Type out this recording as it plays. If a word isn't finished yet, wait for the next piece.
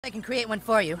I can create one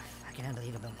for you. Fucking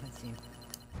unbelievable. Let's see.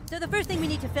 So the first thing we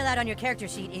need to fill out on your character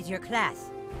sheet is your class.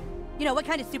 You know, what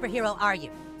kind of superhero are you?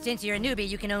 Since you're a newbie,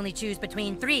 you can only choose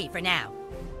between 3 for now.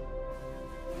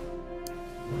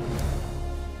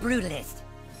 Brutalist.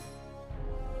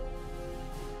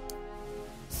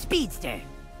 Speedster.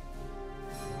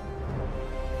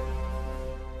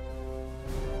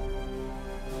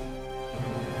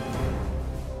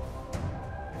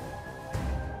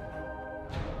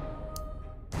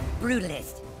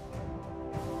 Brutalist.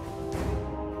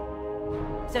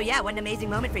 So yeah, what an amazing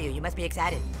moment for you. You must be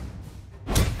excited.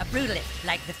 A brutalist,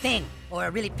 like The Thing, or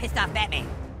a really pissed off Batman.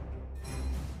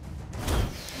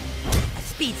 A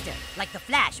speedster, like The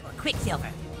Flash or Quicksilver.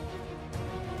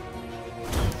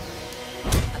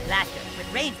 A blaster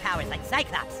with range powers like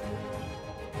Cyclops.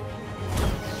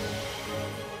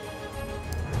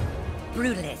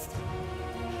 Brutalist.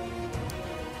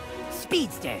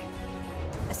 Speedster.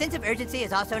 A sense of urgency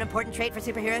is also an important trait for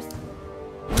superheroes.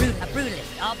 A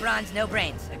brutalist, all bronze, no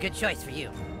brains. A good choice for you.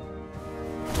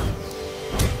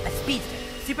 A speedster,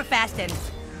 super fast and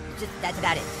that's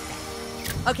about it.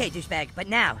 Okay, douchebag, but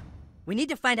now, we need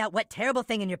to find out what terrible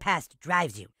thing in your past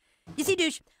drives you. You see,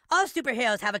 douche, all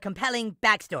superheroes have a compelling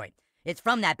backstory. It's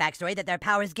from that backstory that their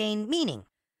powers gain meaning.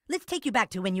 Let's take you back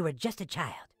to when you were just a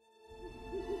child.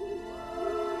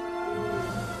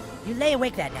 You lay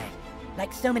awake that night.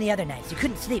 Like so many other nights, you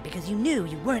couldn't sleep because you knew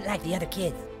you weren't like the other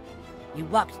kids. You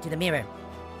walked to the mirror.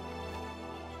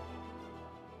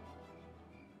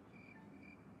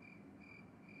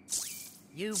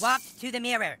 You walked to the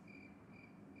mirror.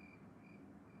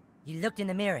 You looked in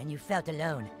the mirror and you felt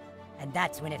alone. And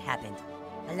that's when it happened.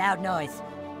 A loud noise.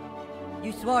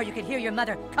 You swore you could hear your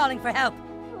mother calling for help.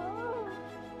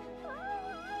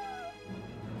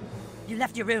 You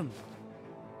left your room.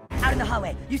 Out in the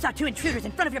hallway, you saw 2 intruders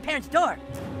in front of your parents' door.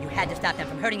 You had to stop them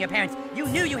from hurting your parents. You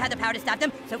knew you had the power to stop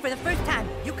them, so for the first time,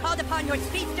 you called upon your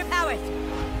speedster powers.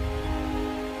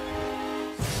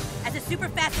 As a super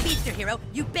fast speedster hero,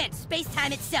 you bent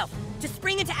space-time itself to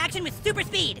spring into action with super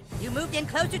speed. You moved in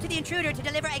closer to the intruder to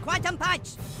deliver a quantum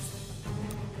punch.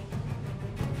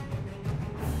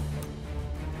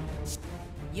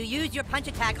 You used your punch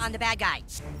attack on the bad guy.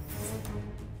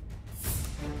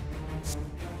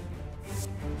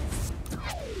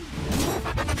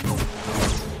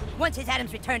 Once his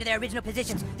atoms returned to their original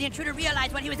positions, the intruder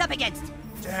realized what he was up against.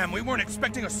 Damn, we weren't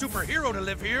expecting a superhero to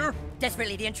live here.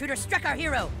 Desperately, the intruder struck our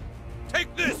hero.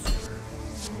 Take this!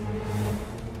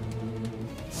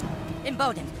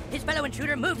 Emboldened, his fellow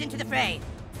intruder moved into the fray.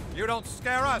 You don't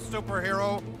scare us,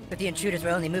 superhero. But the intruders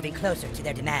were only moving closer to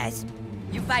their demise.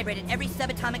 You vibrated every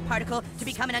subatomic particle to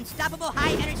become an unstoppable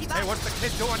high-energy bomb. Hey, what's the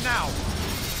kid doing now?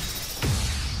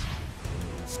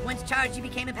 Once charged, you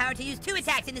became empowered to use 2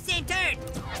 attacks in the same turn.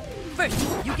 First,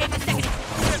 you gave the second...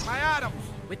 Shit, my atoms!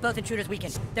 With both intruders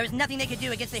weakened, there was nothing they could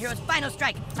do against the hero's final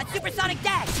strike, a supersonic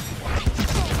dash!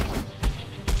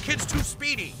 Kid's too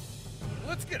speedy.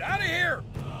 Let's get out of here!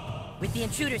 With the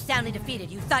intruders soundly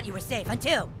defeated, you thought you were safe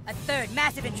until a third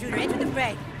massive intruder entered the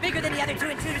fray, bigger than the other 2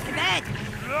 intruders combined.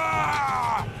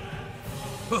 Ah!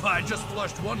 I just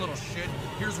flushed one little shit.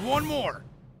 Here's one more.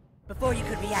 Before you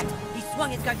could react, he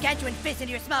swung his gargantuan fist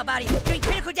into your small body, doing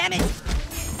critical damage!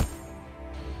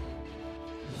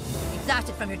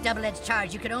 Exhausted from your double-edged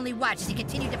charge, you could only watch as he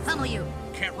continued to pummel you.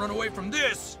 Can't run away from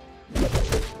this! You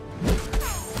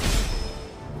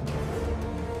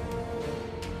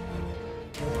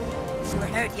were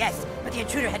hurt, yes, but the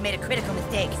intruder had made a critical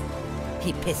mistake.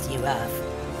 He pissed you off.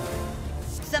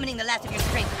 Summoning the last of your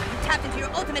strength, you tapped into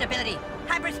your ultimate ability,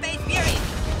 Hyperspace Fury!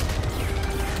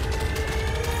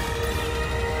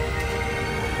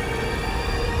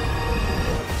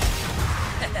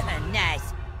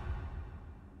 Nice.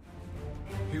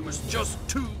 He was just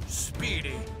too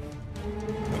speedy.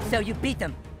 And so you beat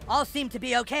them. All seemed to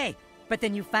be okay, but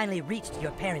then you finally reached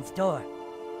your parents' door.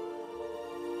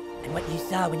 And what you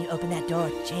saw when you opened that door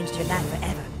changed your life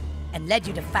forever and led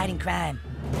you to fighting crime.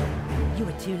 You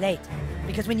were too late,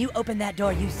 because when you opened that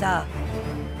door, you saw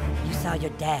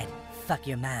your dad fuck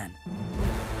your mom.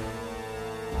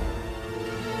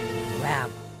 Wow,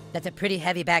 that's a pretty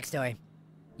heavy backstory.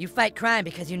 You fight crime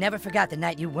because you never forgot the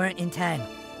night you weren't in time,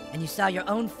 and you saw your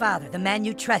own father, the man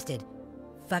you trusted,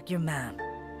 fuck your mom.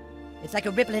 It's like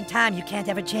a ripple in time you can't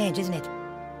ever change, isn't it?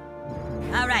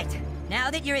 All right, now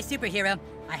that you're a superhero,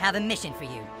 I have a mission for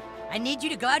you. I need you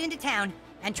to go out into town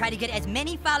and try to get as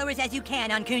many followers as you can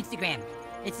on Coonstagram.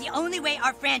 It's the only way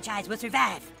our franchise will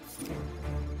survive.